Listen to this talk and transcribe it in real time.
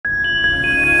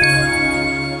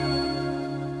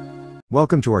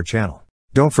Welcome to our channel.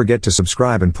 Don't forget to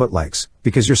subscribe and put likes,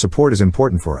 because your support is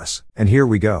important for us. And here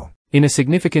we go. In a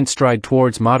significant stride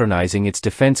towards modernizing its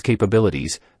defense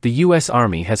capabilities, the U.S.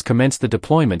 Army has commenced the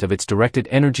deployment of its Directed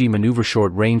Energy Maneuver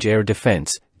Short-Range Air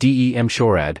Defense (M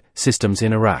SHORAD) systems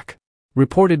in Iraq.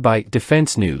 Reported by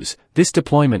Defense News, this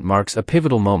deployment marks a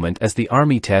pivotal moment as the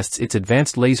Army tests its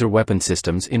advanced laser weapon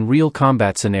systems in real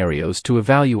combat scenarios to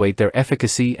evaluate their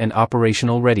efficacy and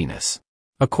operational readiness.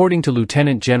 According to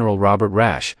Lieutenant General Robert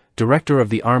Rash, Director of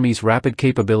the Army's Rapid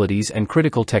Capabilities and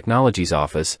Critical Technologies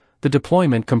Office, the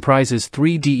deployment comprises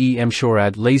 3 M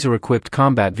SHORAD laser-equipped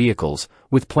combat vehicles,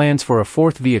 with plans for a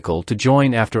fourth vehicle to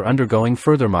join after undergoing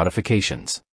further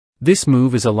modifications. This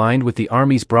move is aligned with the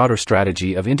Army's broader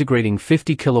strategy of integrating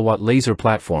 50-kilowatt laser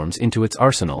platforms into its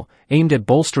arsenal, aimed at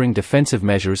bolstering defensive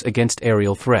measures against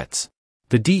aerial threats.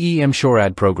 The M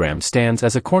SHORAD program stands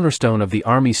as a cornerstone of the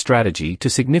Army's strategy to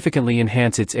significantly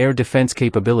enhance its air defense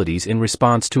capabilities in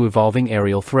response to evolving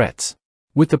aerial threats.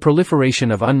 With the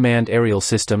proliferation of unmanned aerial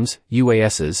systems,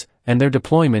 UASs, and their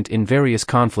deployment in various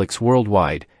conflicts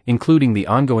worldwide, including the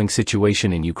ongoing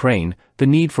situation in Ukraine, the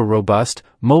need for robust,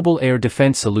 mobile air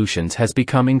defense solutions has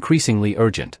become increasingly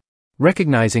urgent.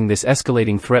 Recognizing this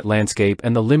escalating threat landscape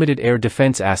and the limited air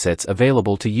defense assets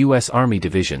available to U.S. Army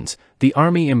divisions, the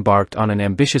Army embarked on an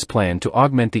ambitious plan to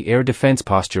augment the air defense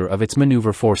posture of its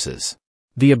maneuver forces.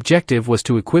 The objective was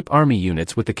to equip Army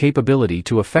units with the capability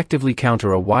to effectively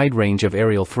counter a wide range of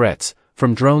aerial threats,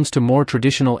 from drones to more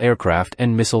traditional aircraft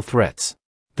and missile threats.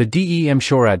 The M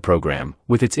SHORAD program,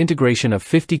 with its integration of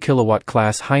 50-kilowatt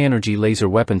class high-energy laser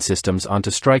weapon systems onto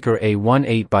Stryker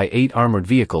A-1 8x8 armored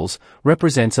vehicles,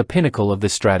 represents a pinnacle of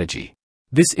this strategy.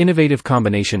 This innovative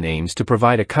combination aims to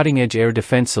provide a cutting-edge air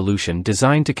defense solution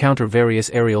designed to counter various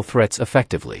aerial threats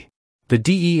effectively.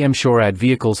 The M SHORAD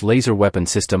vehicle's laser weapon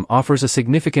system offers a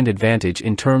significant advantage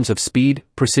in terms of speed,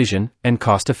 precision, and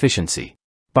cost efficiency.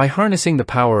 By harnessing the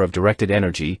power of directed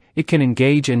energy, it can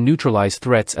engage and neutralize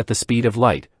threats at the speed of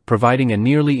light, providing a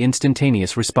nearly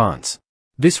instantaneous response.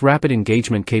 This rapid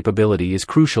engagement capability is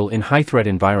crucial in high-threat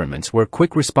environments where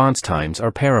quick response times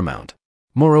are paramount.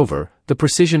 Moreover, the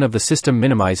precision of the system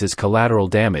minimizes collateral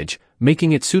damage,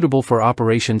 making it suitable for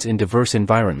operations in diverse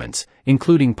environments,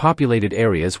 including populated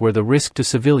areas where the risk to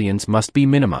civilians must be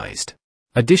minimized.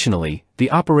 Additionally, the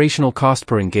operational cost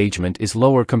per engagement is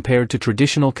lower compared to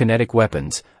traditional kinetic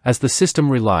weapons, as the system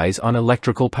relies on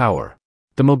electrical power.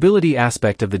 The mobility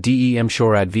aspect of the M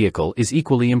SHORAD vehicle is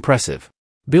equally impressive.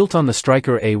 Built on the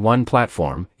Stryker A-1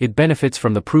 platform, it benefits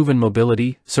from the proven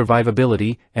mobility,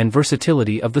 survivability, and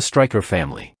versatility of the Stryker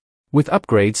family. With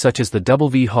upgrades such as the double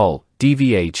V hull,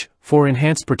 DVH, for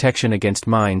enhanced protection against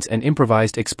mines and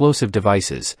improvised explosive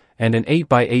devices, and an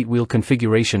 8x8 wheel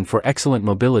configuration for excellent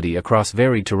mobility across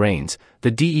varied terrains,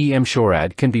 the M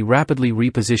SHORAD can be rapidly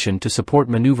repositioned to support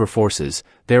maneuver forces,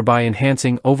 thereby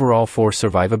enhancing overall force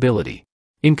survivability.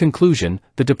 In conclusion,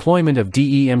 the deployment of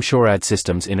M SHORAD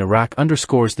systems in Iraq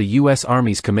underscores the U.S.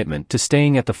 Army's commitment to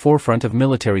staying at the forefront of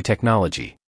military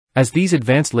technology. As these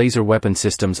advanced laser weapon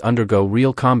systems undergo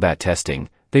real combat testing,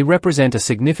 they represent a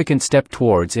significant step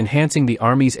towards enhancing the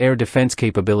Army's air defense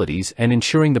capabilities and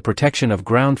ensuring the protection of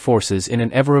ground forces in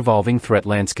an ever-evolving threat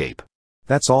landscape.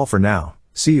 That's all for now.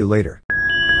 See you later.